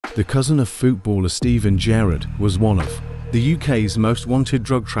The cousin of footballer Steven Gerrard was one of the UK's most wanted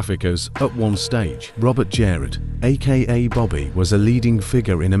drug traffickers at one stage. Robert Gerrard, aka Bobby, was a leading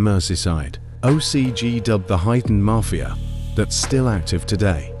figure in a Merseyside OCG dubbed the Huyton Mafia that's still active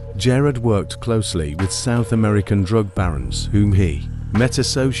today. Gerrard worked closely with South American drug barons whom he met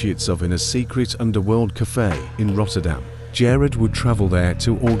associates of in a secret underworld cafe in Rotterdam. Gerrard would travel there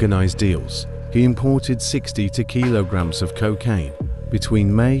to organize deals. He imported 60 kilograms of cocaine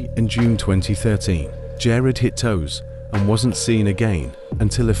between May and June 2013. Gerrard hit toes and wasn't seen again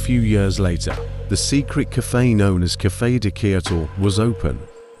until a few years later. The secret cafe known as Café De Ketel was open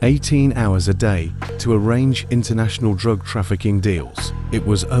 18 hours a day to arrange international drug trafficking deals. It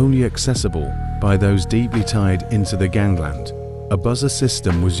was only accessible by those deeply tied into the gangland. A buzzer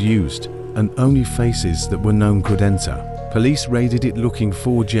system was used and only faces that were known could enter. Police raided it looking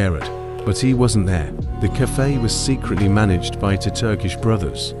for Gerrard, but he wasn't there. The cafe was secretly managed by two Turkish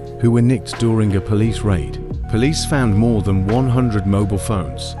brothers who were nicked during a police raid. Police found more than 100 mobile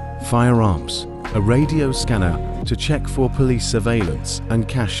phones, firearms, a radio scanner to check for police surveillance, and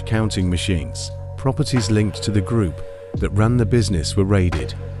cash counting machines. Properties linked to the group that ran the business were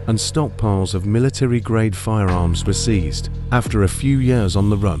raided, and stockpiles of military-grade firearms were seized. After a few years on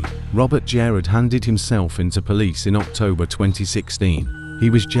the run, Robert Gerrard handed himself into police in October 2016. He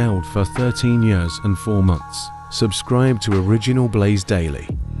was jailed for 13 years and 4 months. Subscribe to Original Blaze Daily.